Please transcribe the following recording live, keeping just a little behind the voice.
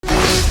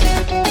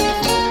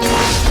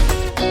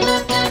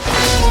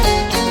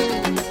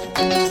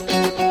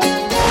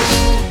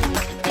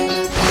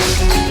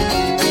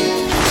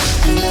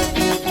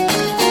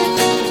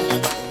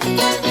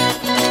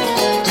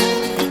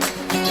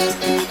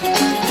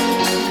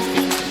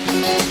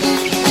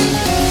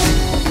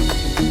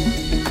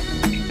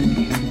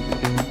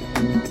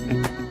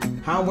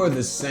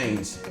the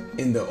saints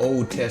in the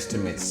Old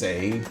Testament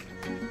saved?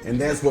 And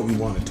that's what we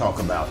want to talk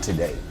about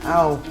today.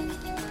 How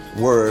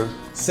were,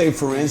 say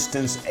for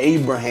instance,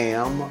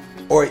 Abraham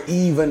or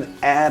even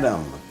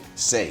Adam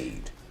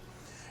saved?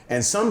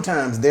 And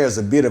sometimes there's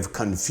a bit of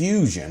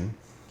confusion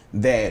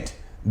that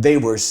they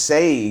were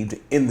saved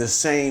in the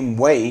same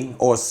way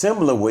or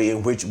similar way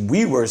in which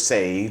we were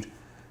saved.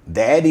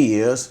 That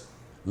is,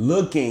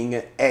 looking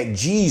at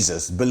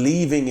Jesus,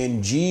 believing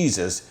in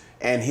Jesus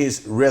and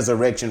his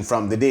resurrection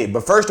from the dead.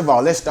 But first of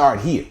all, let's start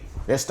here.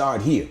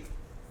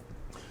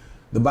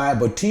 The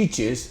Bible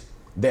teaches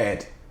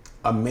that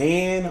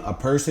a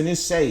person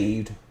is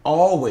saved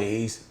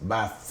always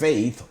by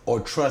faith or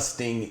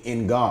trusting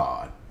in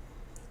God.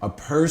 A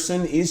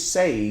person is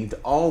saved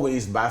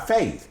always by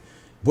faith.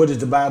 What does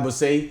the Bible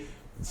say?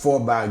 For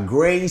by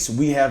grace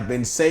we have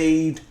been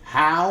saved.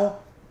 How?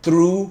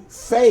 Through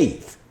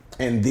faith.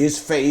 And this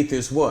faith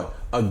is what?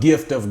 A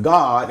gift of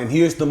God. And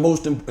here's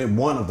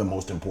one of the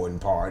most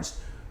important parts,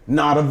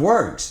 not of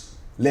works,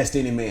 lest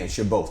any man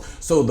should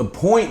boast. So the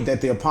point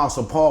that the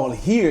Apostle Paul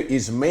here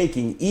is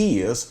making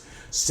is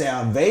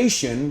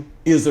salvation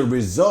is a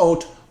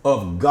result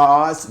of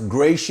God's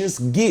gracious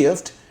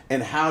gift.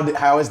 And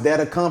how is that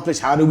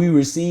accomplished? How do we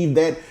receive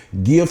that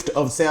gift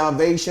of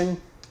salvation?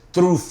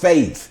 Through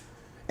faith.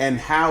 And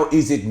how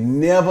is it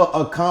never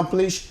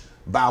accomplished?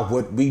 By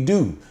what we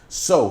do.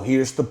 So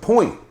here's the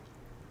point.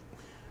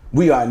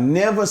 We are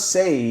never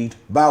saved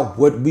by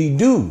what we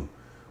do,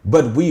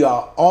 but we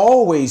are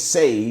always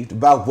saved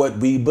by what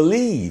we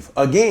believe.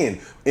 Again,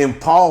 in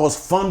Paul's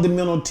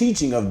fundamental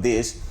teaching of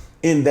this,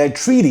 in that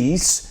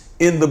treatise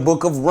in the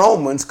book of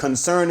Romans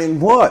concerning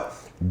what?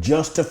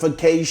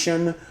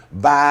 Justification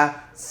by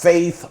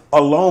faith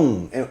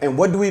alone. And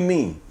what do we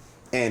mean?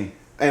 And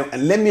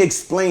let me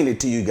explain it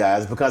to you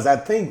guys, because I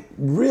think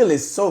really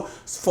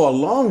for a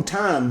long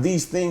time,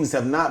 these things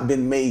have not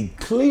been made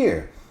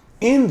clear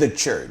in the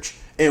church.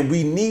 And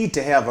we need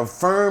to have a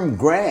firm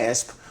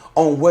grasp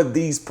on what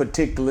these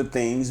particular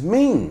things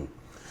mean.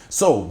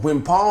 So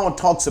when Paul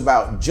talks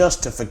about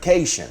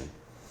justification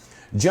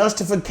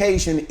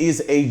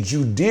is a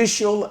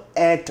judicial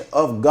act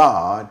of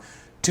God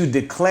to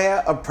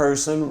declare a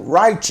person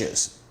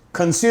righteous.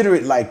 Consider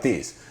it like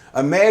this.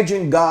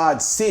 Imagine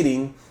God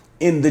sitting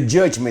in the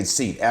judgment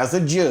seat as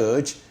a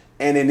judge,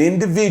 and an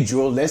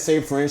individual, let's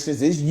say for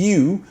instance, it's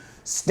you,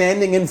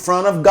 standing in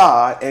front of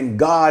God, and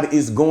God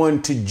is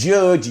going to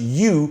judge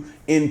you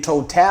in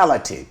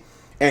totality.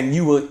 And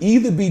you will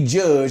either be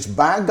judged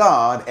by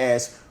God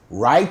as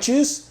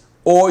righteous,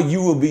 or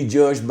you will be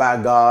judged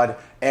by God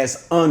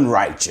as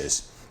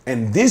unrighteous.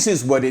 And this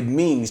is what it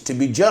means to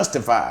be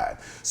justified.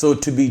 So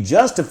to be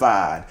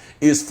justified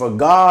is for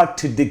God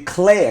to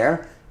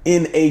declare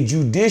in a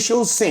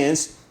judicial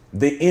sense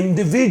the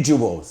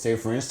individual, say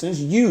for instance,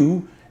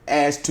 you,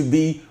 as to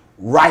be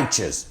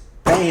righteous.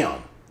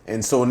 Bam.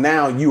 And so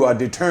now you are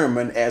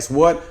determined as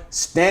what?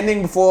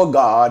 Standing before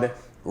God,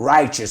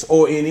 righteous.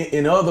 Or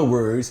in other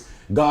words,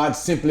 God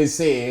simply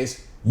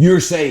says,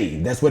 you're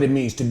saved. That's what it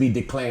means to be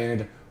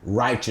declared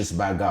righteous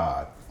by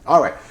God.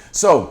 All right.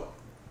 So,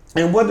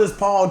 and what does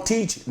Paul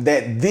teach?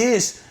 That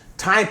this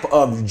type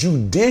of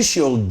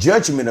judicial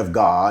judgment of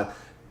God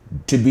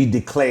to be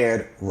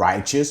declared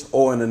righteous,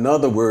 or in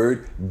another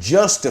word,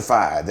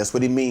 justified. That's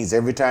what he means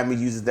every time he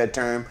uses that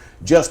term,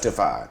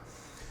 justified.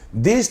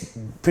 This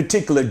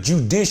particular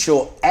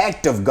judicial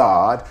act of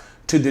God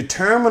to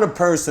determine a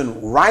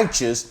person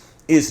righteous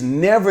is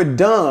never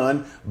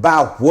done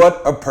by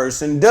what a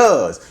person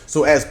does.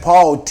 So as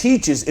Paul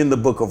teaches in the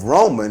book of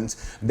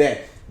Romans,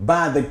 that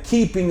by the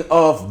keeping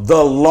of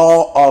the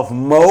law of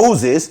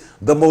Moses,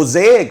 the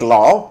Mosaic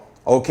law,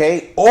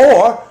 okay,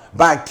 or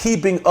by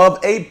keeping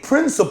of a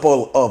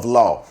principle of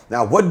law.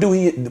 Now, what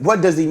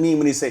does he mean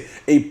when he say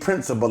a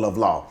principle of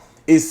law?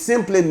 It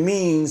simply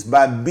means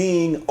by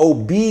being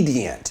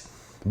obedient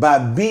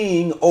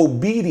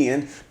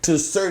to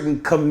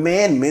certain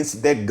commandments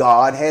that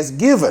God has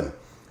given.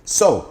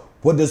 So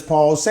what does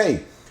Paul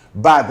say?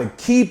 By the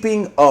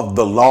keeping of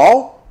the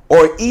law,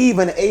 or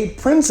even a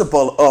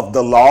principle of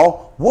the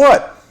law,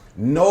 what?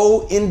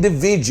 No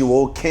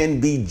individual can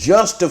be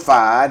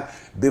justified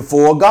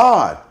before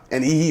God.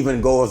 And he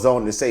even goes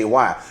on to say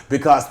why.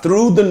 Because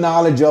through the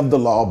knowledge of the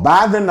law,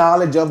 by the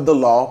knowledge of the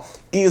law,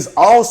 is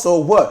also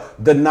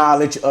what? The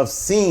knowledge of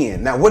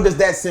sin. Now, what does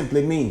that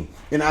simply mean?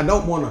 And I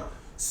don't want to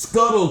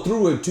scuttle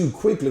through it too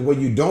quickly where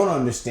you don't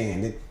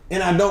understand it.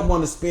 And I don't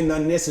want to spend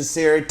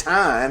unnecessary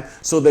time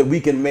so that we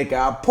can make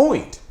our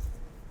point.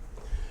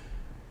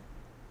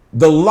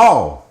 The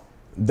law,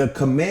 the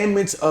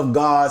commandments of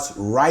God's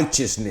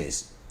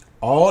righteousness,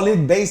 all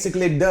it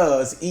basically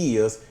does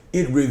is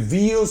it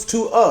reveals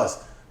to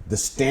us the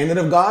standard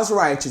of God's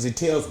righteousness. It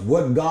tells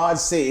what God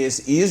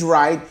says is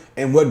right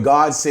and what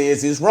God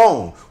says is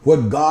wrong,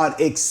 what God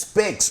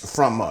expects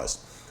from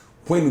us.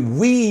 When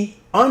we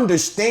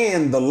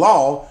understand the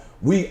law,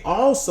 we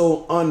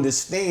also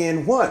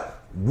understand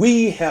what?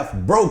 We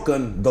have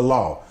broken the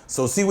law.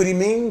 So see what he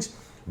means?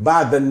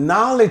 By the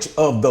knowledge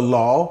of the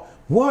law,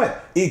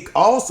 what? It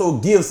also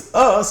gives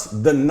us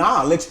the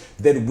knowledge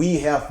that we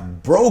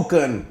have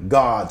broken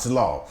God's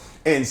law.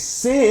 And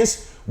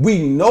since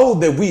we know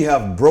that we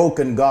have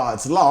broken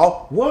God's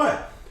law,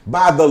 what?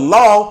 By the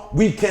law,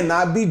 we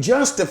cannot be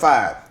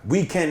justified.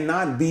 We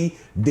cannot be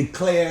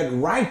declared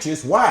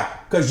righteous. Why?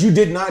 Because you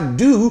did not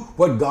do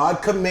what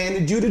God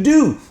commanded you to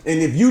do. And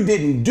if you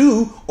didn't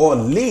do or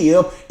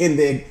live in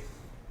the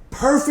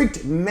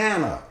perfect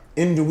manner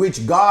in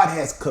which God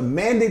has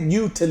commanded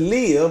you to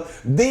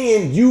live,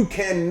 then you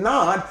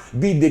cannot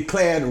be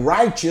declared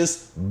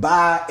righteous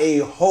by a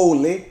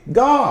holy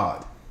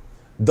God.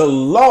 The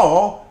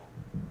law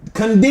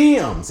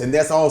condemns, and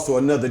that's also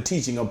another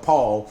teaching of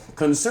Paul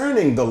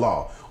concerning the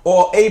law,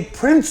 or a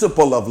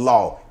principle of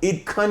law.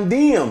 It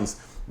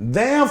condemns.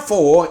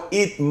 Therefore,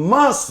 it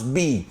must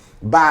be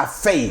by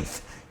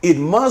faith. It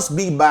must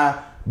be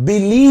by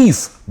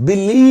belief,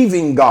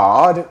 believing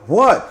God,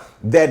 what?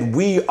 That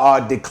we are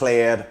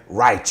declared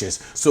righteous.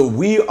 So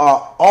we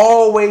are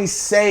always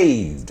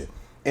saved.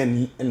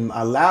 And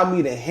allow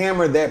me to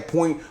hammer that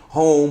point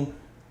home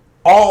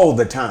all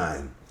the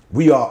time.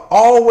 We are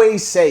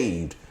always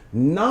saved,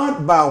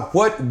 not by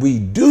what we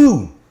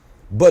do,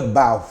 but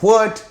by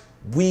what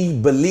we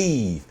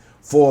believe.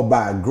 For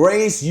by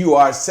grace you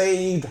are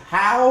saved.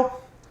 How?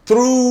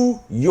 Through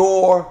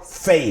your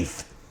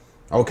faith.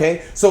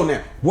 Okay? So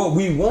now, what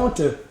we want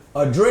to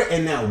address,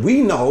 and now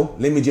we know,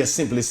 let me just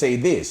simply say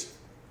this.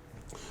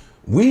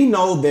 We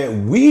know that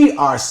we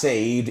are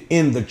saved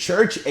in the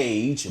church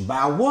age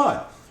by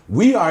what?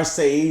 We are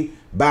saved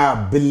by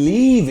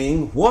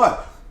believing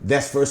what?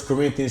 That's 1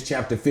 Corinthians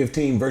chapter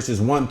 15, verses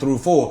 1 through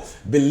 4.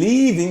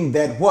 Believing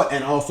that what?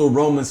 And also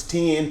Romans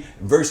 10,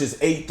 verses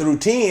 8 through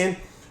 10.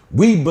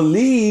 We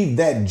believe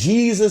that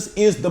Jesus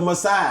is the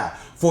Messiah.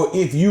 For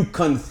if you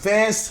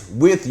confess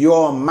with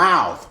your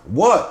mouth,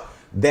 what?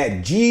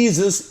 That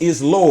Jesus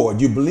is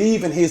Lord. You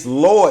believe in his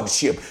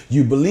lordship.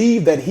 You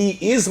believe that he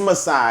is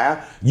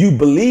Messiah. You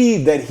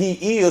believe that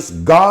he is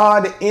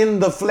God in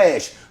the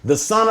flesh, the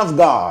Son of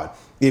God.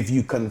 If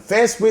you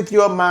confess with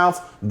your mouth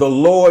the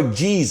Lord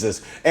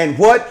Jesus, and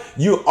what?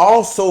 You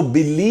also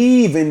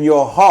believe in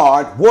your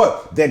heart,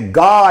 what? That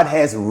God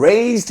has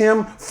raised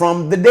him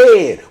from the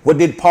dead. What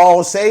did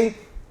Paul say?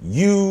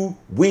 You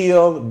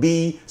will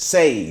be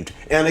saved.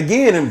 And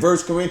again in 1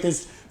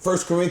 Corinthians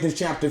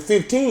chapter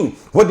 15,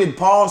 what did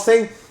Paul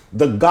say?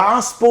 The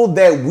gospel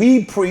that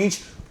we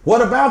preach.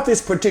 What about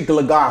this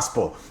particular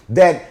gospel?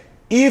 That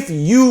if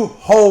you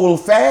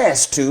hold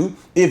fast to,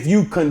 if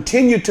you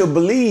continue to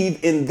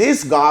believe in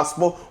this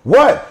gospel,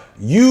 what?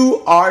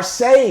 You are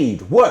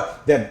saved.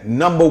 What? That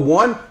number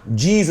one,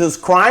 Jesus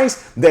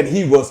Christ, that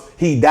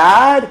he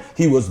died,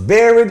 he was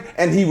buried,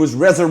 and he was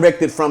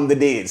resurrected from the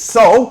dead.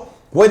 So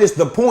what is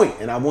the point?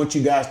 And I want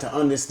you guys to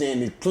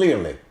understand it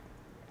clearly.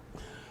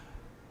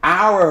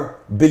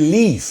 Our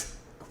belief,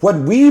 what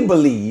we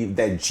believe,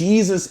 that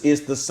Jesus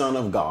is the Son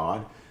of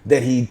God,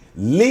 that he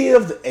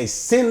lived a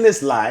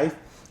sinless life,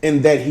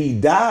 and that he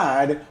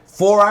died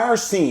for our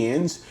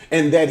sins,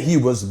 and that he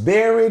was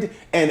buried,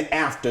 and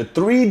after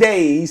 3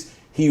 days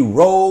he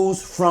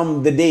rose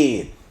from the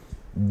dead.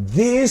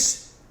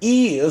 This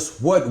is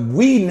what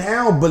we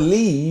now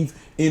believe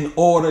in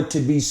order to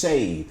be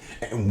saved.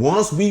 And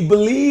once we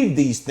believe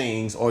these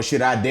things, or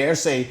should I dare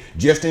say,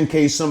 just in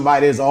case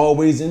somebody is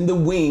always in the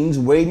wings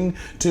waiting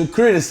to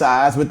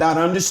criticize without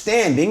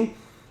understanding,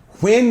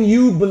 when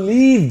you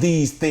believe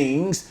these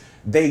things,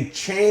 they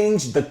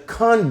change the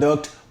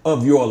conduct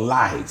of your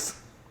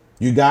life.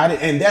 You got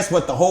it? And that's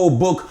what the whole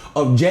book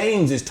of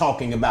James is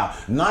talking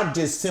about. Not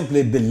just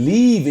simply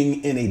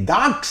believing in a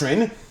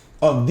doctrine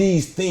of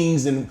these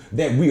things and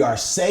that we are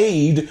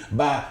saved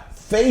by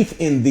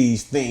faith in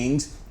these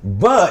things,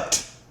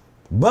 but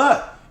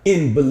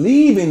in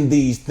believing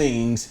these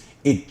things,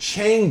 it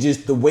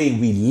changes the way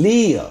we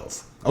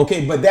live.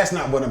 Okay, but that's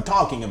not what I'm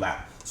talking about.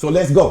 So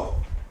let's go.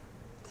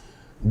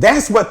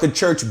 That's what the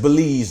church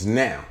believes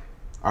now.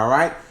 All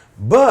right.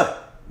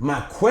 But my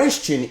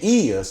question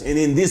is, and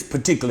in this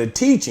particular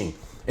teaching,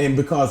 and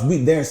because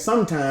there's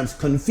sometimes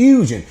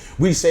confusion,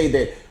 we say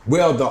that,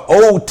 well, the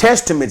Old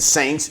Testament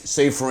saints,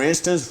 say for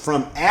instance,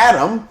 from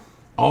Adam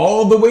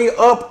all the way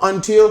up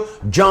until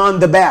John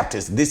the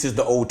Baptist. This is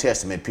the Old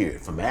Testament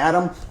period, from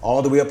Adam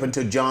all the way up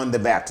until John the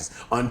Baptist,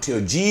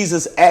 until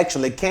Jesus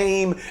actually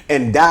came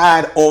and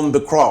died on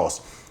the cross.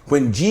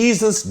 When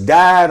Jesus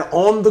died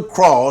on the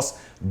cross,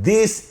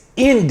 this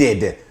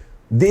ended,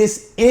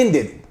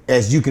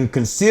 as you can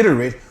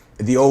consider it,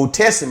 the Old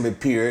Testament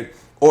period,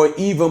 or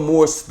even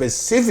more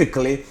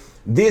specifically,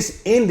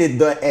 this ended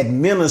the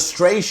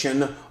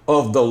administration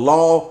of the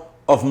law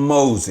of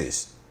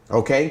Moses.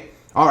 Okay.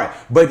 All right.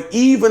 But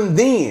even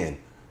then,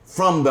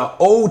 from the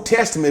Old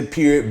Testament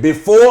period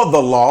before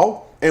the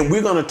law, and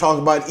we're going to talk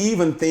about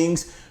even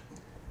things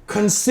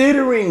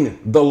considering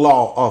the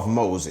law of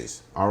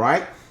Moses. All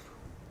right.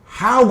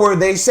 How were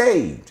they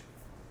saved?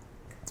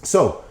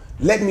 So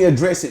let me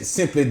address it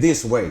simply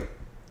this way.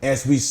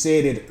 As we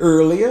said it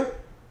earlier,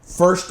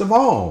 first of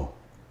all,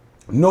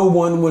 no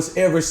one was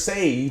ever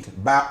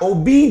saved by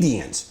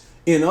obedience.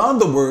 In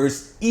other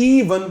words,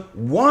 even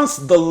once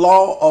the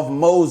law of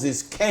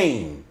Moses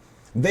came,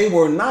 they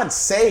were not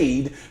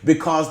saved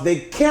because they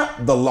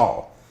kept the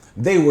law.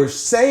 They were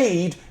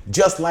saved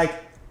just like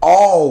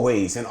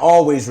always, and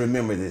always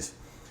remember this.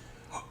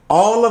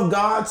 All of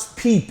God's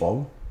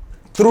people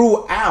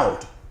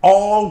throughout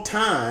all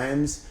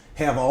times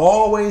have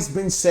always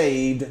been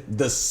saved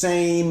the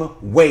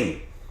same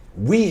way.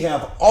 We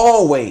have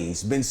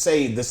always been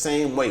saved the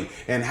same way.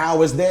 And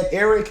how is that,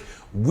 Eric?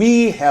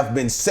 We have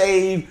been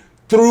saved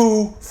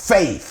through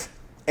faith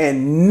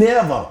and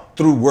never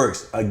through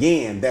works.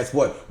 Again, that's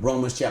what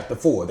Romans chapter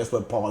 4, that's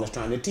what Paul is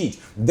trying to teach.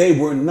 They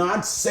were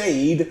not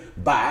saved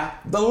by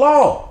the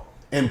law.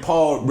 And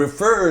Paul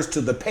refers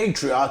to the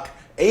patriarch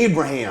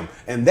Abraham.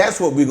 And that's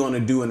what we're going to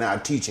do in our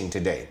teaching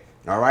today.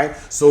 All right.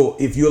 So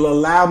if you'll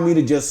allow me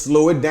to just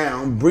slow it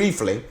down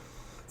briefly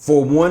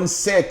for 1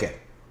 second.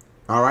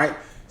 All right.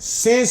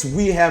 Since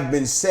we have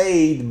been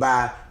saved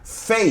by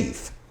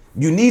faith,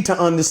 you need to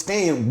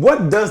understand,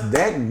 what does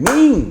that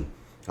mean?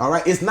 All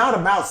right. It's not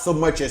about so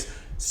much as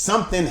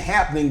something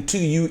happening to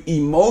you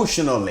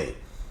emotionally.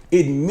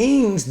 It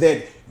means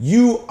that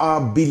you are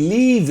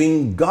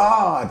believing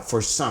God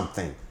for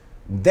something.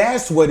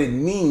 That's what it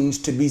means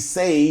to be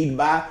saved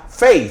by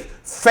faith.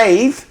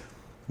 Faith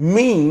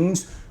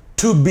means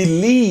to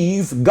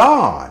believe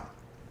God.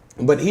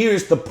 But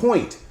here's the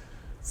point.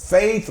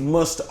 Faith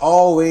must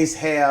always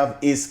have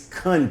its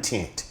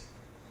content.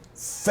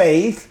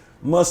 Faith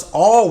must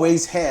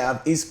always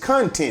have its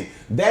content.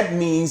 That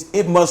means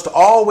it must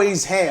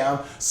always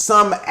have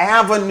some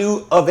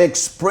avenue of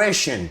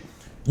expression.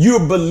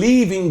 You're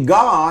believing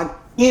God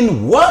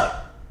in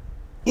what?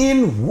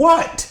 In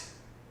what?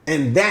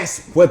 And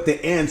that's what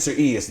the answer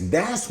is.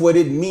 That's what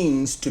it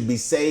means to be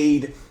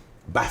saved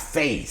by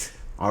faith.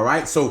 All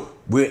right. So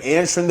we're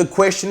answering the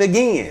question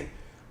again.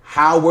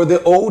 How were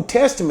the Old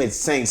Testament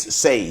saints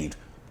saved?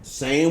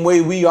 Same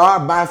way we are,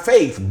 by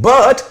faith,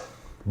 but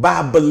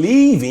by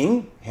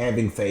believing,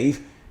 having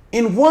faith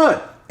in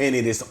what? And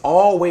it is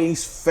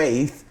always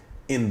faith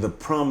in the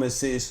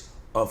promises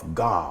of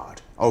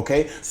God.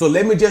 Okay. So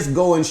let me just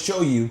go and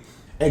show you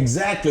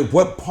exactly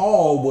what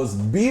Paul was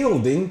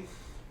building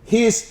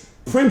his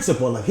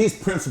principle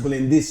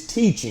in this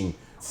teaching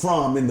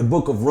from, in the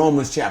book of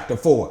Romans chapter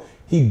 4.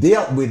 He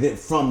dealt with it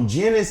from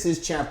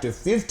Genesis chapter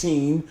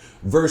 15,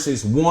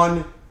 verses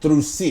 1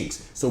 through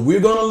 6. So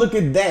we're going to look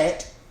at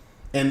that,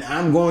 and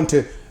I'm going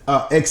to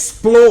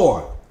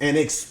explore and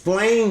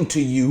explain to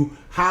you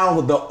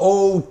how the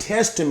Old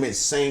Testament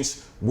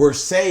saints were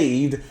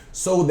saved,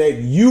 so that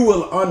you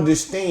will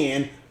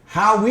understand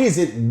how is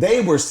it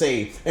they were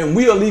saved. And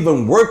we'll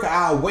even work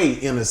our way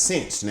in a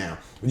sense now.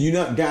 You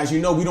know, guys,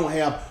 we don't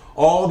have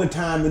all the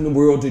time in the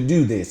world to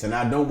do this, and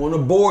I don't want to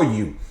bore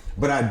you,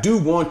 but I do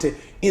want to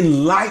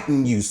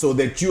enlighten you so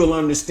that you'll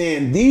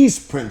understand these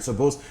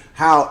principles,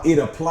 how it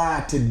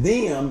applied to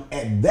them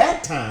at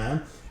that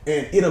time,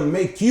 and it'll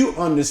make you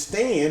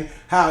understand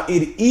how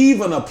it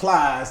even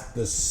applies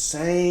the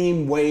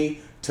same way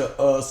to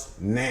us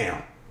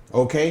now.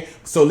 Okay,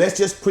 so let's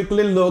just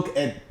quickly look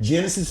at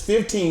Genesis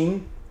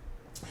 15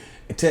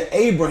 to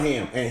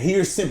Abraham. And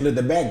here's simply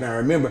the background.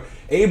 Remember,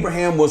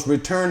 Abraham was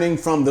returning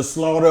from the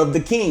slaughter of the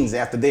kings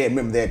after they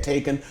had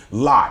taken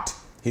Lot,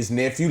 his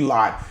nephew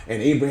Lot,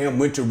 and Abraham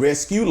went to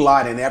rescue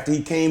Lot. And after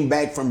he came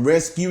back from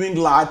rescuing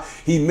Lot,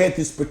 he met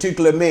this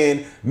particular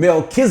man,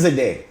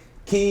 Melchizedek,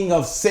 king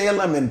of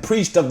Salem and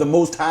priest of the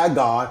Most High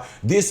God,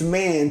 this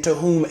man to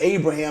whom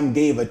Abraham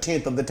gave a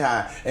tenth of the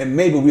tithe. And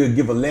maybe we'll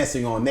give a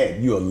lesson on that.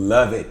 You'll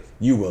love it.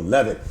 You will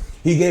love it.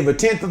 He gave a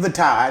tenth of the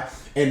tithe,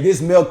 and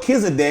this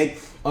Melchizedek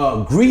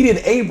greeted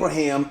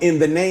Abraham in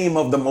the name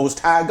of the Most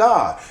High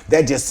God.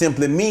 That just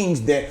simply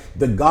means that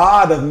the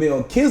God of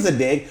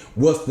Melchizedek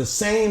was the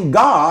same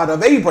God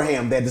of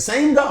Abraham. They're the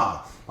same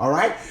God. All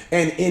right.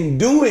 And in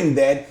doing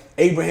that,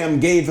 Abraham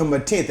gave him a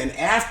tenth. And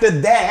after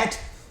that,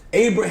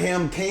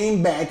 Abraham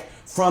came back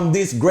from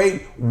this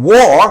great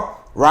war,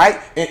 right?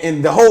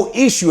 And the whole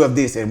issue of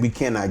this, and we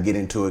cannot get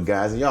into it,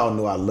 guys. Y'all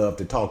know I love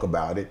to talk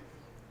about it.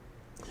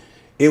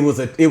 It was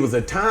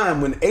a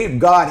time when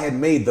God had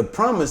made the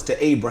promise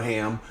to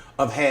Abraham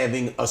of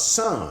having a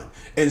son.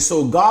 And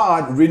so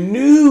God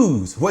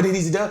renews. What did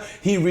he do?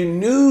 He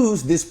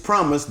renews this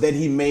promise that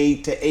he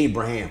made to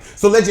Abraham.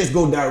 So let's just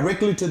go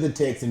directly to the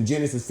text in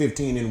Genesis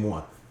 15 and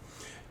 1.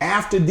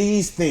 After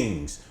these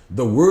things,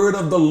 the word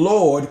of the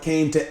Lord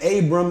came to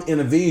Abram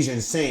in a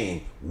vision,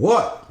 saying,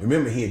 what?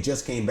 Remember, he had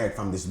just came back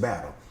from this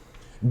battle.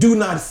 Do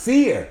not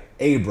fear,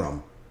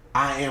 Abram.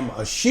 I am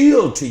a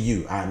shield to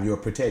you. I am your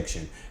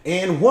protection.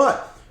 And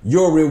what?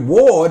 Your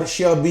reward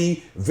shall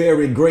be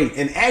very great.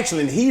 And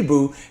actually in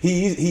Hebrew,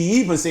 he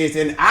even says,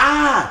 and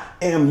I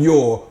am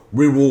your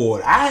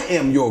reward. I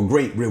am your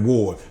great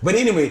reward. But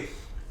anyway,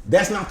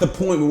 that's not the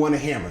point we want to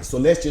hammer. So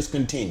let's just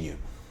continue.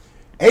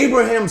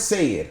 Abraham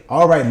said,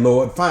 all right,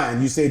 Lord,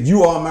 fine. You said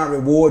you are my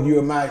reward. You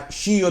are my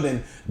shield,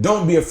 and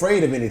don't be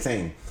afraid of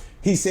anything.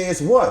 He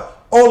says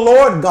what? Oh,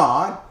 Lord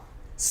God,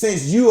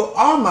 since you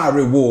are my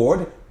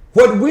reward,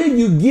 What will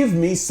you give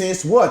me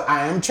since what?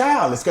 I am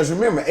childless. Because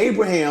remember,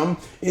 Abraham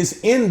is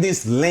in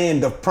this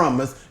land of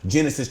promise,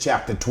 Genesis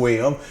chapter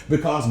 12,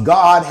 because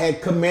God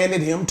had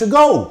commanded him to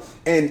go.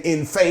 And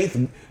in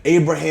faith,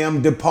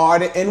 Abraham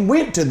departed and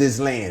went to this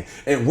land.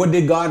 And what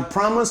did God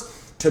promise?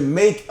 To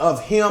make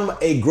of him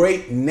a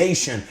great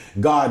nation.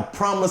 God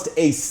promised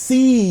a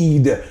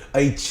seed,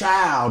 a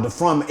child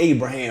from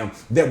Abraham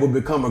that would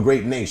become a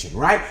great nation,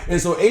 right?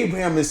 And so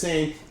Abraham is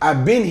saying,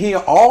 I've been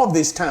here all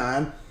this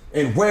time,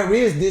 and where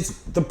is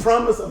the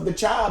promise of the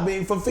child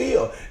being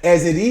fulfilled?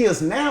 As it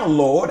is now,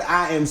 Lord,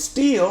 I am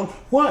still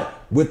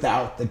what?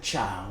 Without the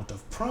child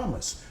of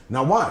promise.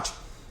 Now watch.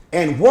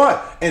 And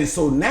what? And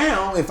so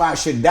now, if I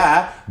should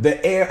die,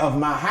 the heir of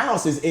my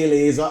house is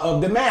Eliezer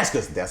of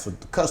Damascus. That's what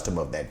the custom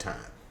of that time,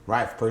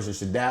 right? If a person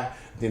should die,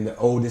 then the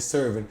oldest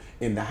servant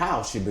in the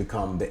house should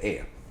become the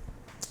heir.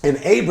 And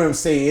Abram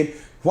said,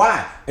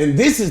 why? And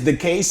this is the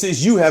case,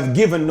 since you have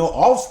given no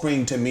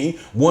offspring to me,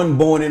 one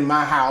born in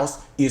my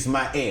house is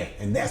my heir.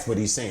 And that's what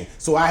he's saying.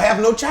 So I have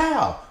no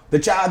child, the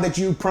child that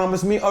you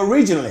promised me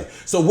originally.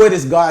 So what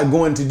is God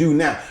going to do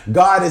now?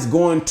 God is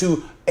going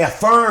to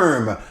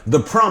affirm the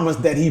promise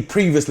that he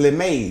previously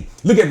made.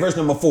 Look at verse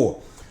number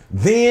 4.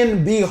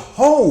 Then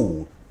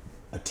behold,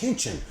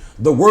 attention,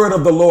 the word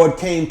of the Lord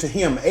came to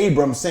him,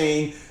 Abram,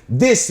 saying,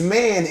 this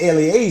man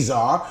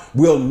Eliezer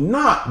will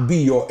not be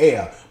your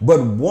heir,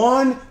 but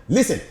one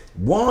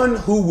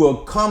who will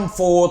come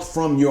forth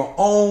from your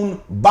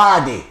own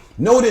body.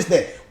 Notice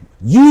that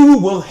you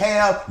will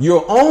have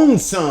your own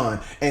son,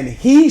 and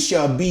he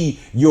shall be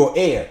your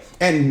heir.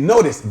 And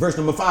notice verse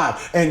number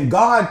 5. And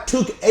God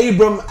took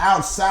Abram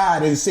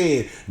outside and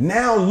said,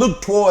 now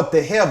look toward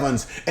the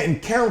heavens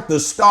and count the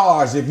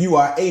stars if you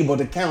are able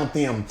to count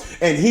them.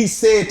 And he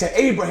said to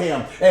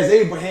Abraham, as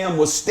Abraham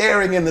was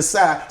staring in the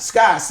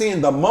sky,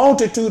 seeing the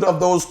multitude of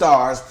those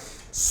stars,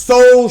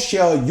 so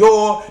shall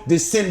your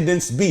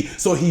descendants be.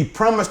 So he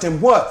promised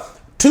him what?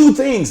 Two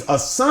things, a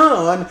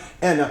son,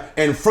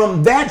 and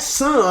from that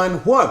son,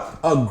 what?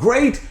 A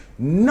great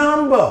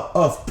number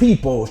of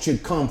people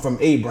should come from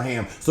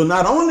Abraham. So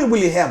not only will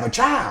he have a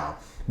child,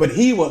 but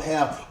he will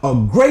have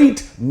a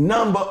great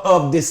number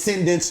of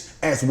descendants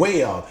as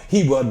well.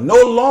 He will no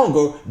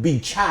longer be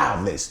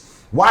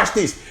childless. Watch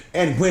this.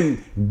 And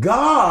when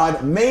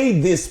God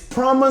made this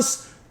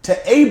promise to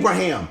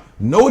Abraham,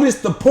 notice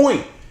the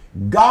point.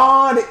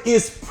 God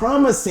is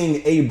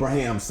promising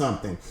Abraham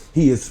something.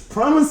 He is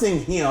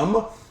promising him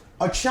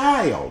a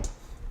child.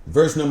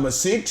 Verse number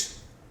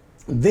 6.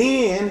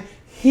 Then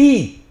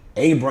he,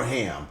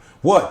 Abraham,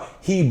 what?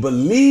 He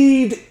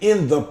believed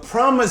in the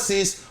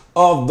promises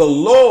of the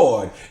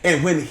Lord.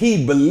 And when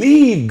he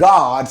believed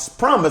God's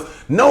promise,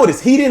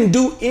 notice he didn't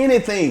do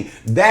anything.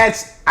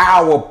 That's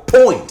our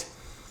point.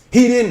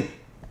 He didn't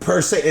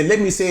per se, and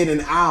let me say it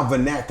in our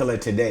vernacular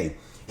today.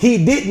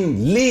 He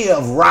didn't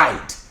live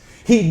right.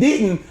 He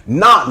didn't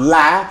not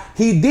lie.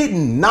 He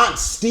didn't not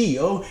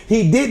steal.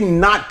 He didn't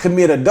not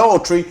commit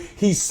adultery.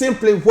 He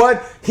simply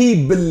what?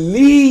 He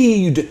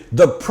believed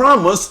the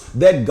promise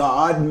that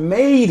God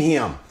made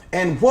him.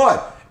 And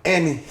what?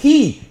 And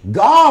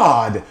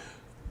God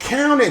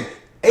counted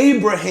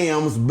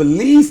Abraham's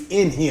belief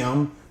in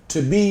him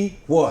to be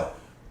what?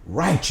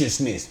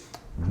 Righteousness.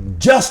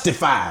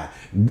 Justified.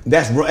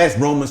 That's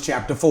Romans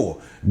chapter 4.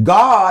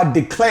 God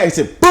declares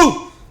it.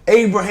 Boom!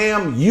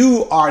 Abraham,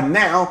 you are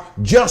now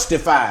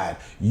justified.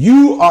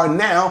 You are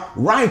now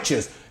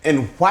righteous.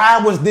 And why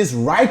was this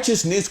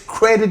righteousness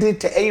credited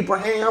to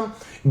Abraham?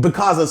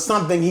 Because of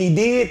something he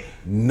did?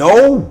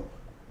 No,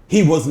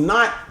 he was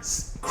not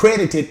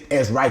credited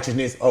as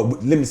righteousness, or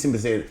let me simply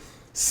say it,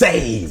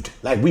 saved,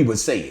 like we would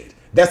say it.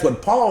 That's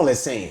what Paul is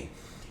saying.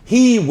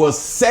 He was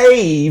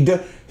saved.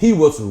 He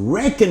was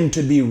reckoned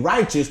to be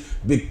righteous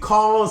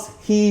because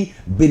he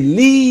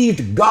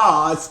believed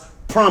God's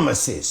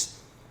promises.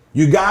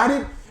 You got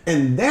it?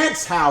 And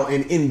that's how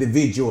an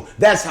individual,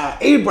 that's how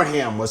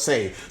Abraham was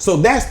saved. So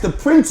that's the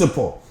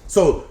principle.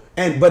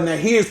 But now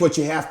here's what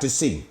you have to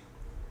see.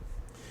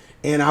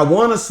 And I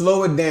want to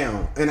slow it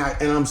down. And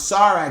I'm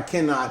sorry I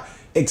cannot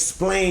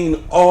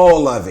explain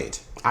all of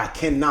it. I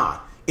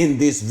cannot in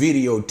this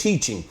video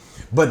teaching.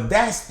 But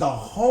that's the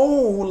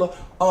whole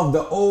of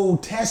the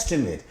Old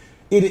Testament.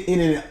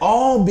 It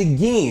all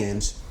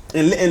begins,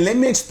 and let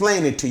me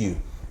explain it to you,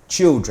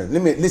 children.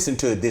 Let me listen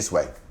to it this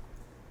way.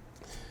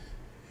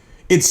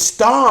 It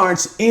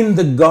starts in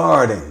the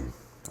garden,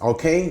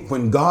 okay?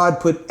 When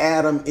God put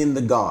Adam in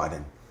the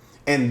garden.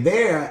 And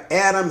there,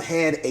 Adam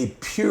had a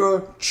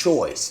pure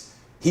choice.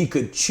 He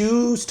could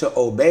choose to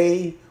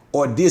obey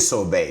or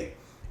disobey.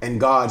 And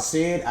God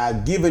said,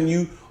 I've given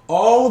you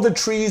all the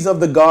trees of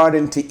the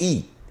garden to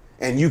eat.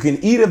 And you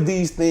can eat of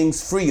these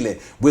things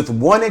freely, with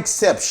one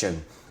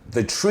exception,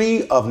 the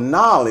tree of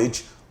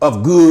knowledge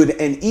of good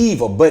and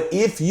evil. But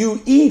if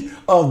you eat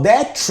of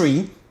that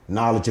tree,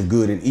 knowledge of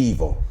good and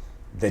evil,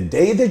 the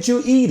day that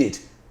you eat it,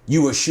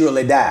 you will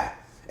surely die.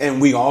 And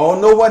we all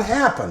know what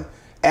happened.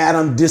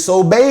 Adam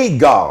disobeyed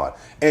God.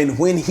 And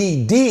when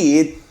he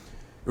did,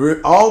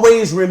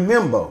 always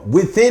remember,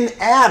 within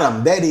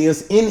Adam, that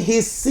is in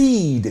his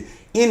seed,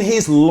 in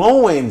his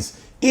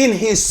loins, in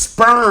his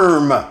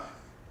sperm.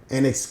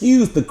 And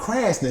excuse the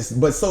crassness,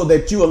 but so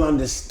that you will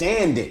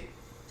understand it,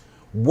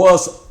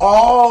 was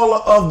all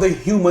of the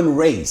human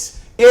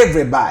race,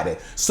 everybody.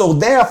 So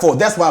therefore,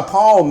 that's what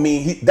Paul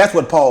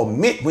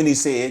meant when he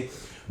said,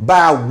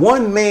 by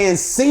one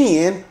man's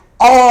sin,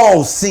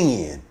 all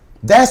sin.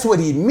 That's what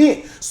he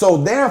meant. So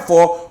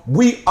therefore,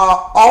 we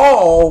are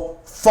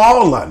all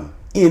fallen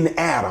in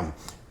Adam.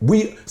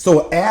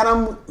 So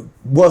Adam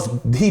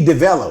he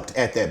developed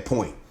at that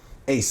point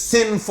a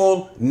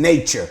sinful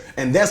nature.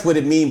 And that's what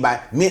it meant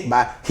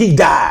by he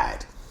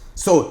died.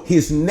 So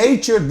his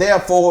nature,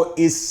 therefore,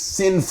 is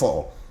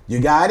sinful. You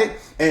got it?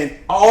 And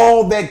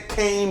all that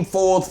came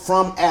forth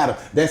from Adam.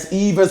 That's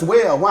Eve as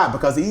well. Why?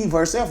 Because Eve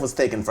herself was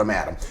taken from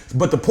Adam.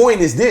 But the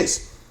point is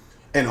this.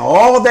 And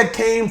all that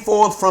came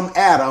forth from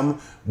Adam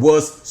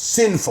was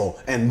sinful.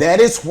 And that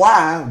is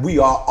why we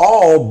are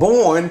all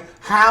born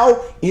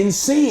how? In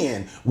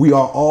sin. We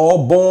are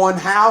all born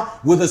how?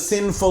 With a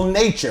sinful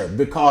nature.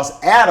 Because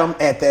Adam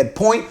at that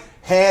point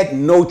had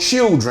no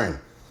children.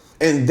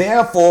 And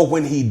therefore,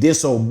 when he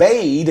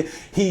disobeyed,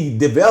 he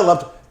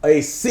developed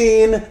a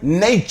sin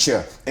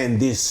nature. And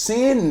this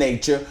sin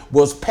nature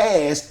was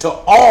passed to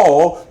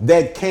all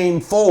that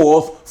came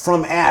forth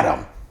from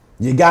Adam.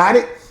 You got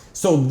it?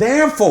 So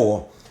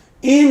therefore,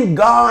 in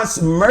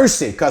God's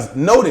mercy, because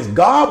notice,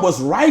 God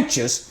was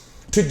righteous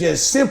to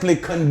just simply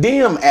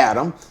condemn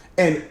Adam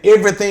and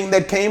everything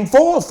that came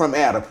forth from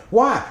Adam.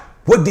 Why?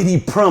 What did he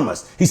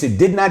promise? He said,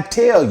 did not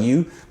tell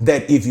you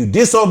that if you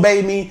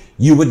disobey me,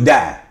 you would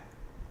die.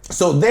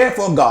 So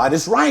therefore, God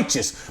is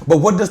righteous. But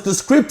what does the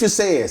scripture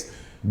says?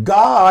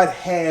 God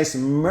has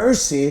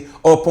mercy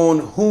upon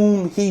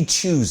whom he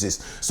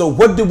chooses. So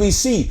what do we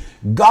see?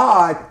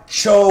 God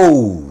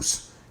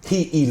chose.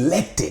 He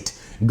elected.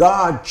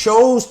 God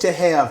chose to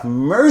have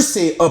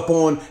mercy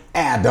upon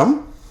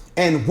Adam.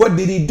 And what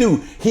did he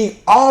do? He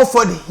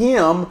offered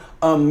him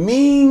a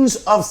means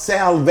of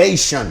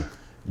salvation.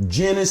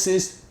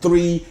 Genesis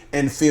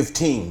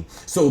 3:15.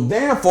 So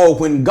therefore,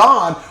 when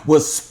God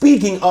was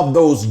speaking of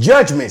those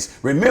judgments,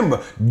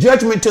 remember,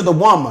 judgment to the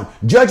woman,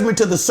 judgment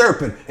to the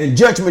serpent, and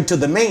judgment to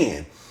the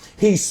man,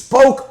 he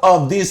spoke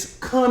of this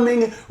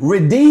coming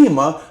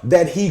redeemer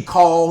that he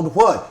called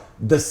what?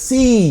 The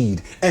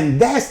seed. And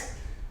that's,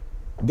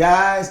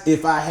 guys,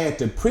 if I had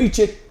to preach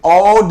it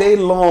all day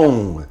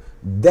long,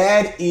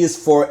 that is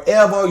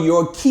forever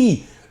your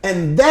key.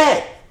 And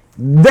that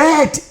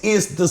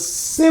is the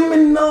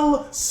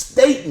seminal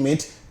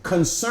statement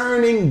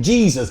concerning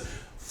Jesus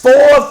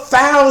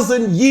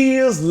 4,000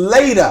 years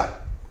later.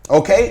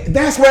 Okay,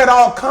 that's where it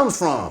all comes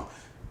from.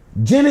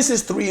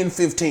 Genesis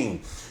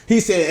 3:15. He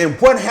said, and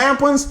what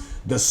happens?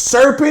 The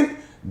serpent,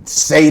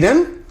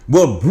 Satan,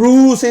 will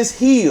bruise his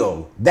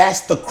heel.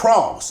 That's the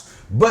cross.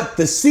 But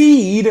the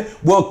seed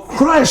will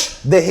crush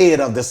the head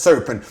of the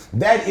serpent.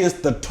 That is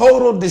the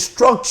total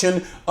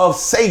destruction of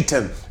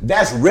Satan.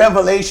 That's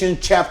Revelation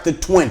chapter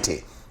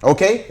 20.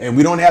 Okay? And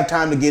we don't have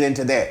time to get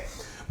into that.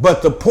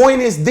 But the point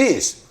is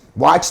this.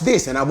 Watch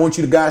this. And I want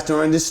you guys to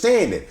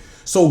understand it.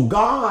 So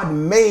God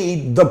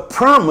made the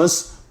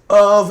promise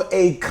of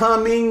a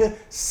coming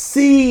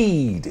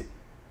seed.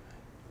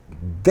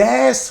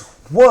 That's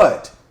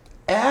what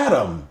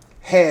Adam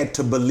had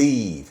to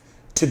believe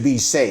to be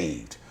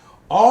saved.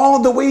 All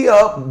the way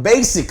up,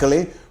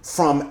 basically,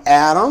 from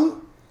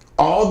Adam,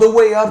 all the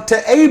way up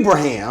to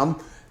Abraham,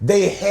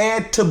 they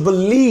had to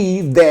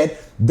believe that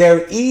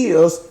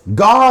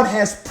God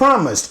has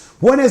promised.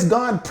 What has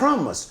God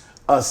promised?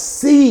 A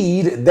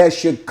seed that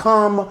should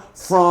come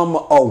from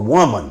a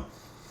woman.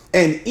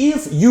 And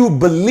if you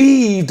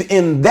believed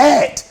in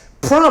that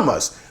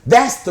promise,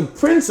 that's the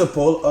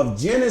principle of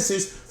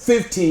Genesis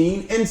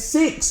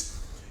 15:6.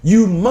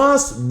 You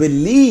must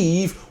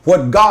believe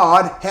what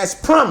God has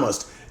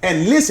promised.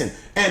 And listen,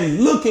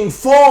 and looking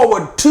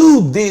forward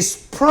to this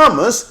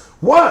promise,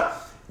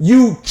 what?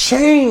 You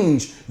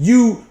change,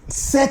 you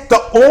set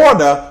the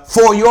order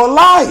for your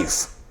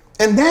life.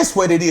 And that's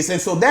what it is.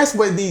 And so that's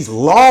where these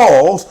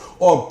laws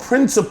or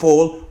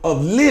principle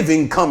of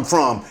living come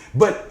from.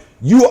 But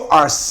you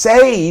are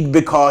saved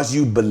because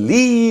you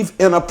believe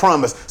in a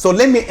promise. So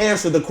let me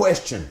answer the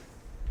question.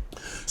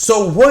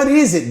 So what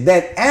is it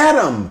that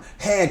Adam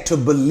had to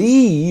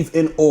believe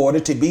in order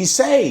to be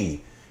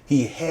saved?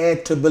 He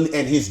had to believe,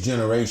 and his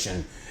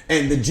generation,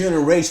 and the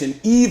generation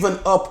even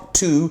up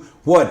to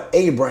what?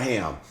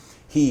 Abraham.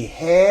 He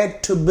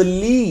had to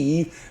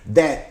believe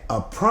that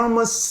a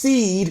promised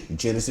seed,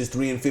 Genesis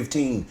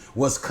 3:15,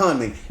 was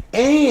coming.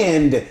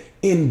 And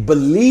in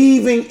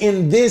believing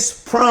in this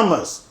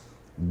promise,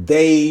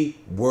 they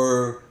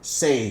were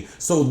saved.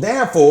 So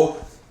therefore,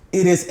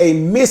 it is a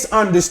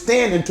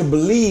misunderstanding to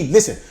believe.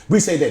 Listen, we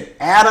say that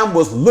Adam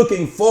was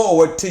looking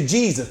forward to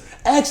Jesus.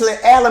 Actually,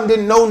 Adam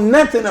didn't know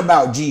nothing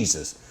about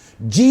Jesus.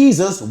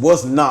 Jesus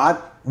was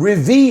not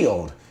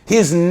revealed.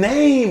 His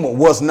name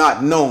was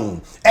not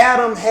known.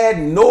 Adam had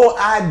no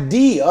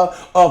idea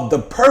of the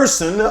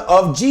person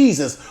of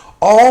Jesus.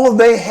 All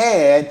they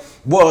had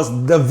was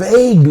the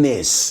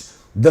vagueness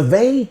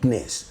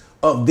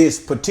of this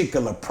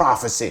particular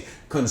prophecy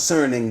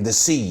concerning the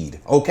seed.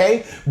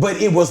 Okay.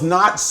 But it was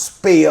not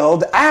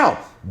spelled out.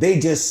 They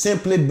just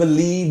simply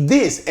believed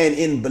this. And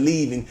in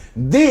believing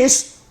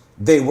this,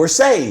 they were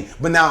saved.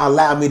 But now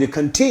allow me to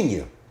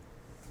continue.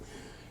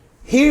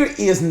 Here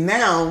is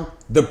now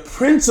the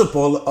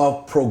principle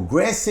of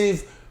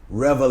progressive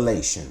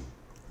revelation.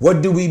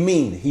 What do we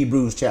mean?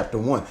 Hebrews chapter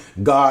 1.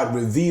 God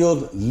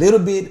revealed little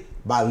bit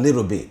by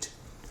little bit.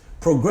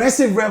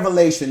 Progressive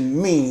revelation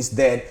means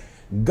that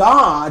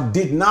God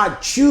did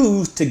not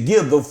choose to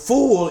give the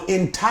full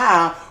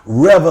entire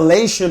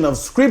revelation of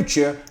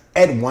Scripture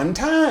at one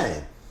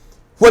time.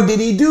 What did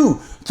he do?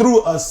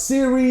 Through a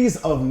series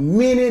of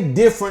many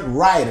different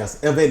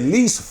writers of at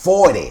least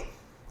 40,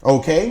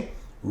 okay?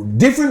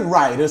 Different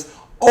writers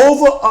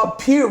over a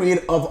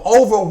period of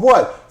over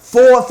what?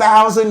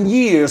 4,000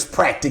 years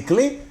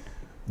practically.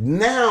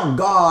 Now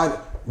God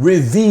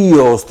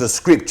reveals the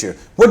Scripture.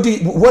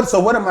 So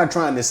what am I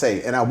trying to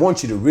say? And I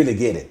want you to really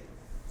get it.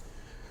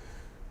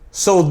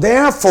 So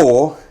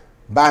therefore,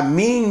 by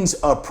means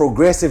of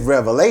progressive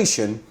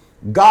revelation,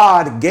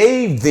 God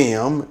gave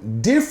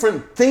them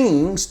different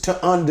things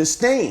to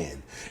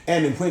understand.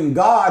 And when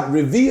God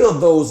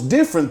revealed those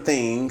different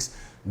things,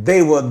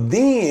 they were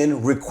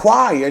then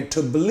required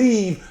to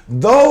believe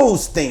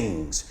those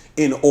things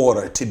in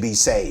order to be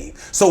saved.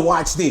 So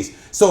watch this.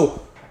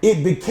 So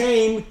it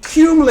became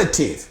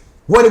cumulative.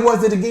 What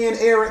was it again,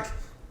 Eric?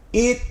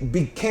 It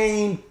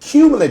became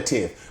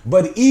cumulative,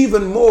 but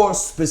even more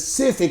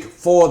specific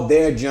for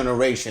their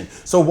generation.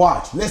 So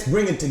watch, let's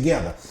bring it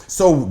together.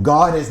 So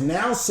God has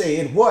now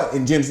said what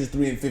in Genesis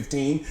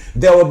 3:15?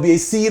 There will be a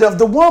seed of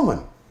the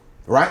woman.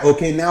 Right?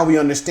 Okay, now we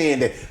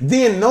understand that.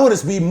 Then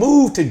notice we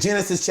move to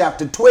Genesis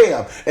chapter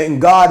 12, and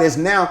God has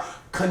now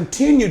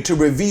continued to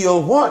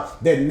reveal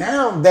what? That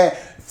now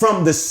that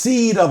from the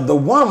seed of the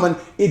woman,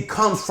 it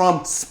comes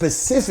from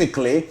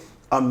specifically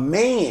a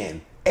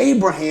man,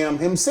 Abraham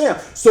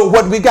himself. So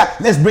what we got?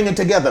 Let's bring it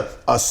together.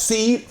 A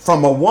seed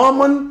from a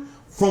woman.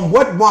 From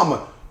what woman?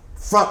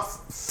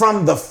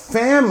 From the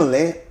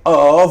family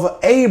of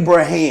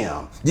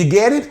Abraham. You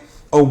get it?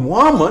 A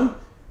woman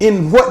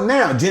in what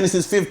now?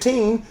 Genesis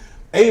 15.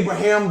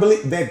 Abraham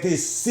believed that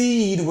this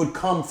seed would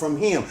come from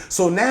him.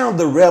 So now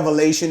the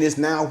revelation is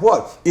now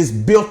what? Is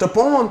built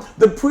upon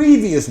the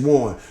previous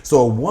one. So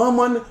a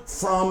woman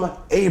from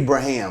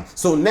Abraham.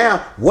 So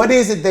now what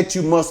is it that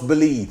you must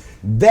believe?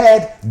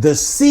 That the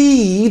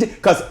seed,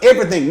 because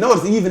everything,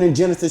 notice even in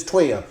Genesis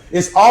 12,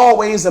 it's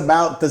always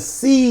about the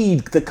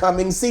seed, the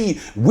coming seed.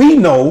 We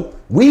know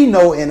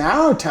in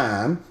our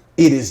time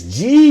it is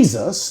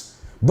Jesus,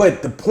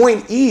 but the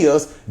point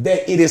is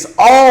that it is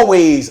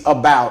always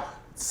about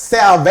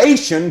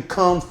salvation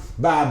comes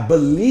by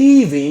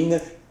believing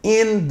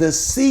in the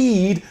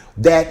seed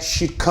that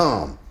should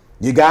come.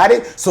 You got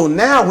it? So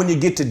now when you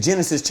get to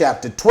Genesis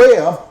chapter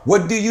 12,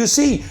 what do you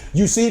see?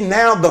 You see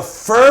now the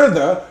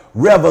further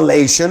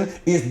revelation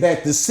is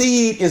that the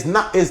seed is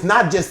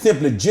not just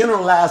simply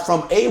generalized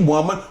from a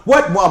woman.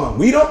 What woman?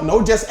 We don't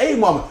know, just a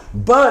woman.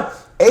 But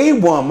a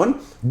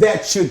woman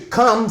that should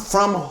come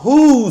from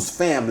whose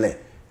family?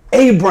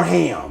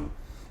 Abraham.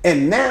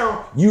 And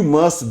now you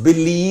must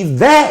believe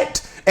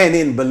that. And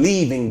in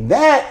believing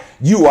that,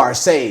 you are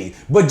saved.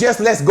 But just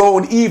let's go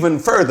on even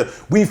further.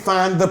 We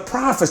find the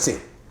prophecy.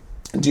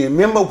 Do you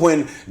remember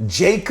when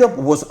Jacob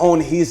was on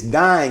his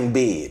dying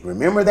bed?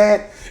 Remember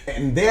that?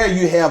 And there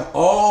you have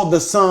all the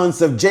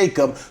sons of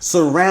Jacob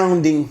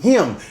surrounding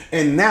him.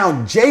 And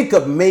now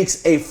Jacob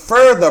makes a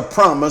further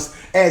promise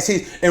and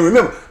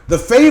remember, the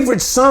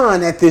favorite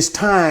son at this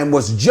time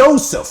was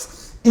Joseph.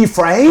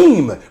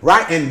 Ephraim,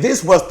 right? And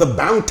this was the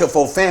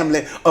bountiful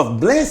family of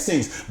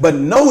blessings. But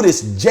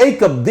notice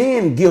Jacob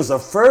then gives a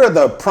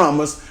further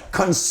promise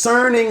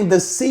concerning the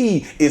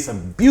seed. It's a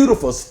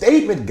beautiful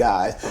statement,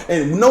 guys.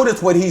 And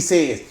notice what he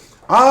says.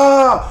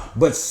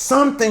 But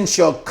something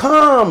shall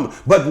come,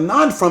 but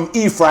not from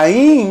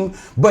Ephraim,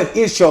 but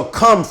it shall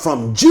come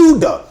from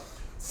Judah.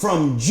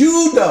 From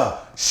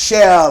Judah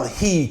shall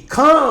he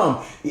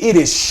come. It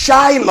is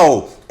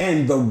Shiloh.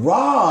 And the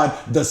rod,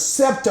 the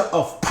scepter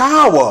of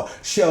power,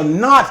 shall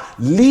not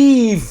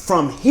leave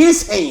from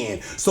his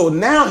hand. So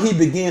now he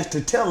begins to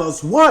tell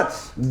us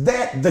what?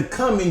 That the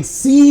coming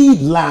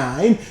seed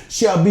line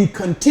shall be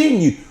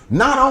continued.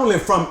 Not only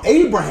from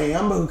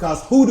Abraham,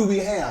 because who do we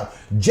have?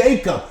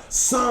 Jacob,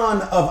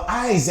 son of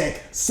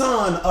Isaac,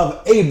 son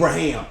of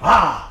Abraham.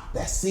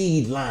 That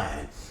seed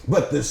line.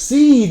 But the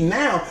seed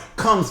now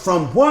comes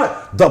from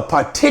what? The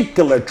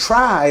particular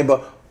tribe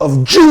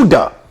of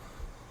Judah.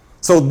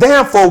 So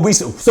therefore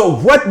so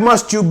what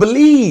must you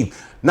believe?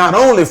 Not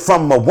only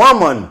from a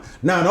woman,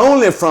 not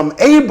only from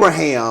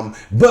Abraham,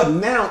 but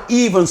now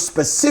even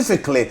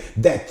specifically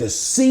that the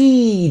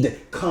seed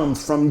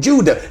comes from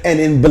Judah. And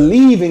in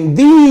believing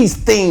these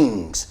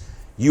things,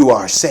 you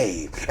are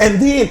saved.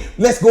 And then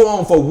let's go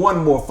on for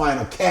one more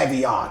final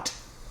caveat.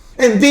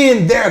 And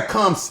then there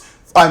comes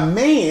a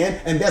man,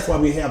 and that's why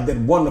we have that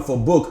wonderful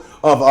book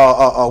of,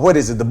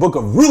 the book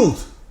of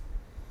Ruth.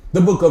 The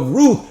book of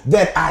Ruth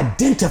that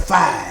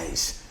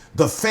identifies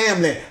The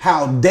family,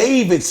 how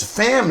David's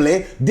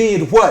family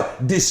did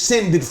what?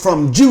 Descended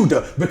from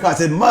Judah,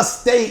 because it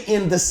must stay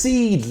in the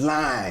seed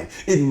line.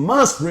 It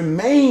must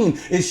remain.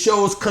 It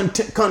shows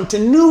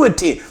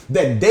continuity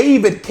that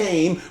David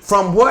came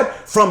from what?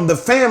 From the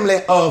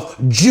family of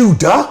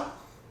Judah.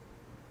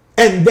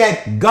 And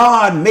that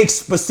God makes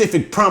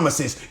specific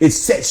promises. It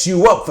sets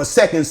you up for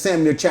 2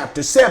 Samuel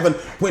chapter 7,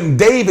 when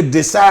David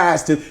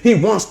decides he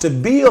wants to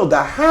build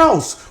a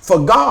house for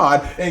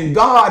God, and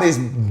God is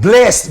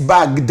blessed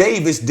by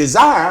David's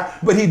desire,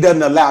 but he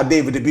doesn't allow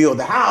David to build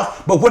the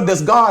house. But what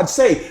does God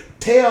say?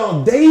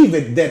 Tell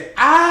David that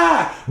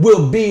I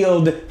will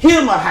build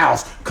him a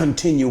house.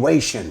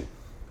 Continuation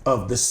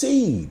of the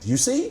seed, you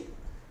see?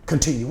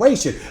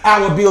 Continuation.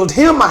 I will build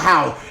him a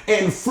house,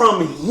 and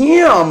from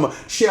him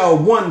shall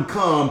one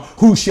come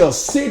who shall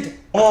sit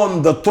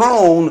on the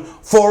throne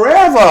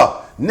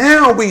forever.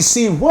 Now we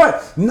see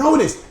what?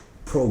 Notice,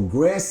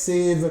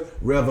 progressive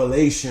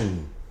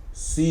revelation.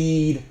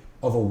 Seed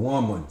of a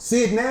woman.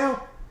 See it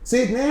now?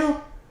 See it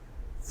now?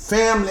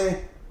 Family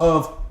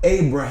of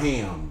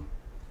Abraham,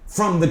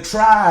 from the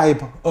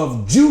tribe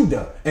of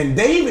Judah. And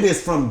David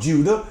is from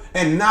Judah.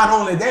 And not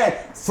only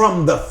that,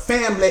 from the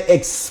family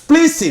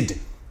explicit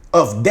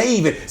of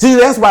David. See,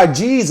 that's why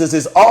Jesus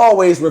is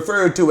always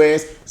referred to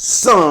as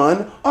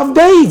Son of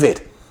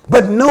David.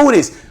 But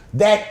notice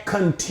that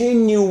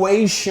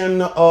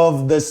continuation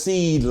of the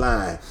seed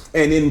line.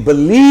 And in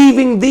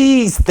believing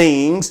these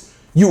things,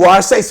 you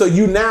are saved. So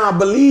you now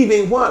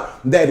believing what?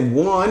 That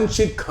one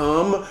should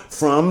come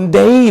from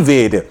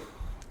David.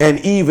 And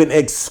even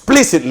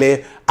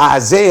explicitly,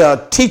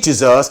 Isaiah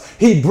teaches us,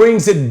 he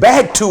brings it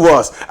back to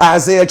us.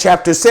 Isaiah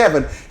chapter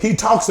 7, he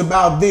talks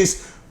about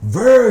this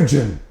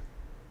virgin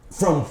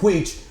from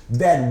which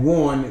that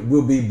one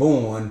will be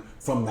born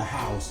from the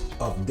house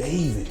of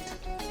David.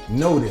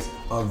 Notice,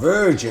 a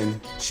virgin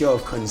shall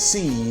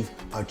conceive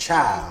a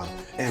child,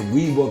 and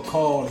we will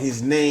call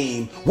his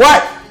name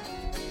what?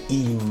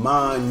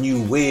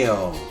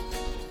 Emmanuel,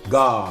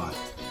 God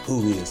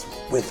who is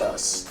with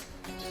us.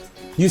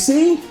 You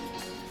see?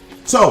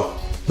 So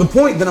the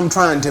point that I'm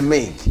trying to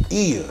make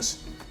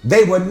is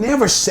they were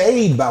never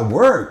saved by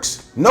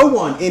works. No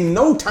one, in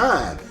no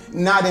time,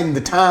 not in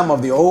the time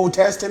of the Old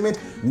Testament,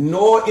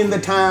 nor in the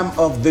time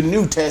of the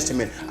New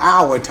Testament,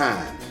 our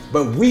time.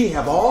 But we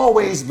have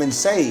always been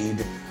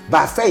saved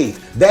by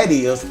faith. That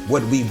is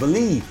what we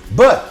believe.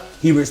 But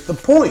here is the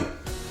point.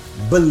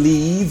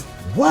 Believe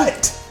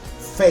what?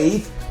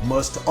 Faith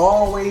must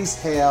always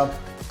have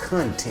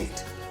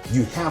content.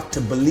 You have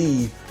to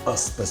believe a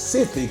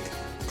specific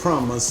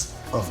promise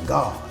of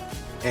God.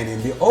 And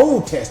in the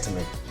Old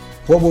Testament,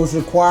 what was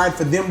required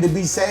for them to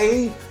be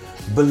saved?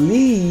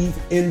 Believe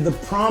in the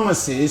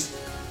promises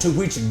to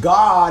which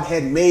God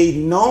had made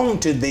known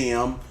to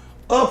them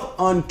up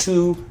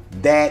unto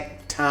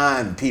that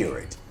time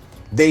period.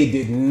 They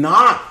did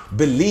not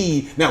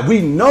believe. Now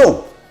we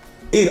know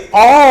it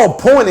all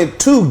pointed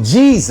to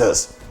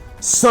Jesus,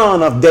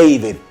 son of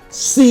David,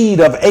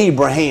 seed of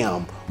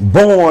Abraham,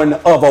 born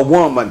of a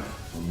woman,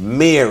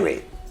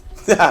 Mary.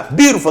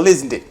 Beautiful,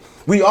 isn't it?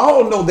 We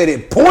all know that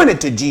it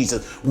pointed to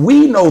Jesus.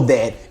 We know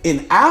that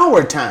in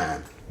our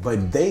time,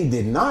 but they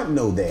did not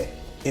know that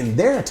in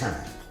their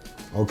time.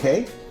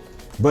 Okay?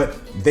 But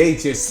they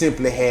just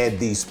simply had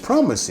these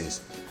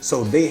promises.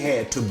 So they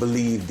had to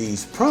believe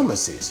these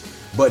promises.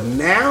 But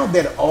now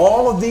that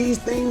all of these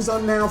things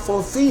are now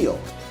fulfilled,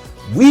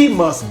 we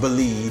must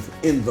believe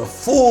in the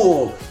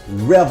full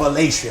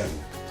revelation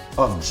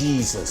of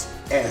Jesus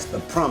as the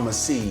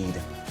promised seed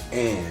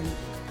and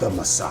the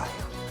Messiah.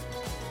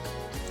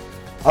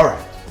 All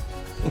right.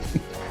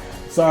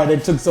 Sorry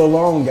that took so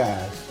long,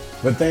 guys,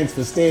 but thanks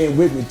for staying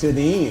with me to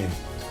the end.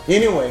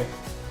 Anyway,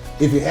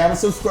 if you haven't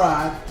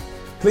subscribed,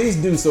 please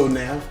do so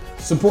now.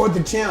 Support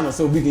the channel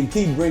so we can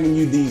keep bringing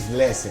you these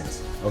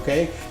lessons,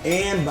 okay?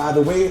 And by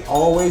the way,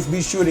 always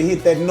be sure to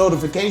hit that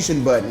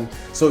notification button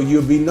so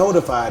you'll be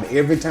notified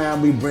every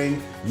time we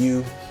bring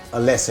you a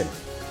lesson.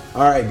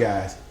 All right,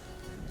 guys.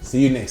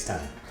 See you next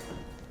time.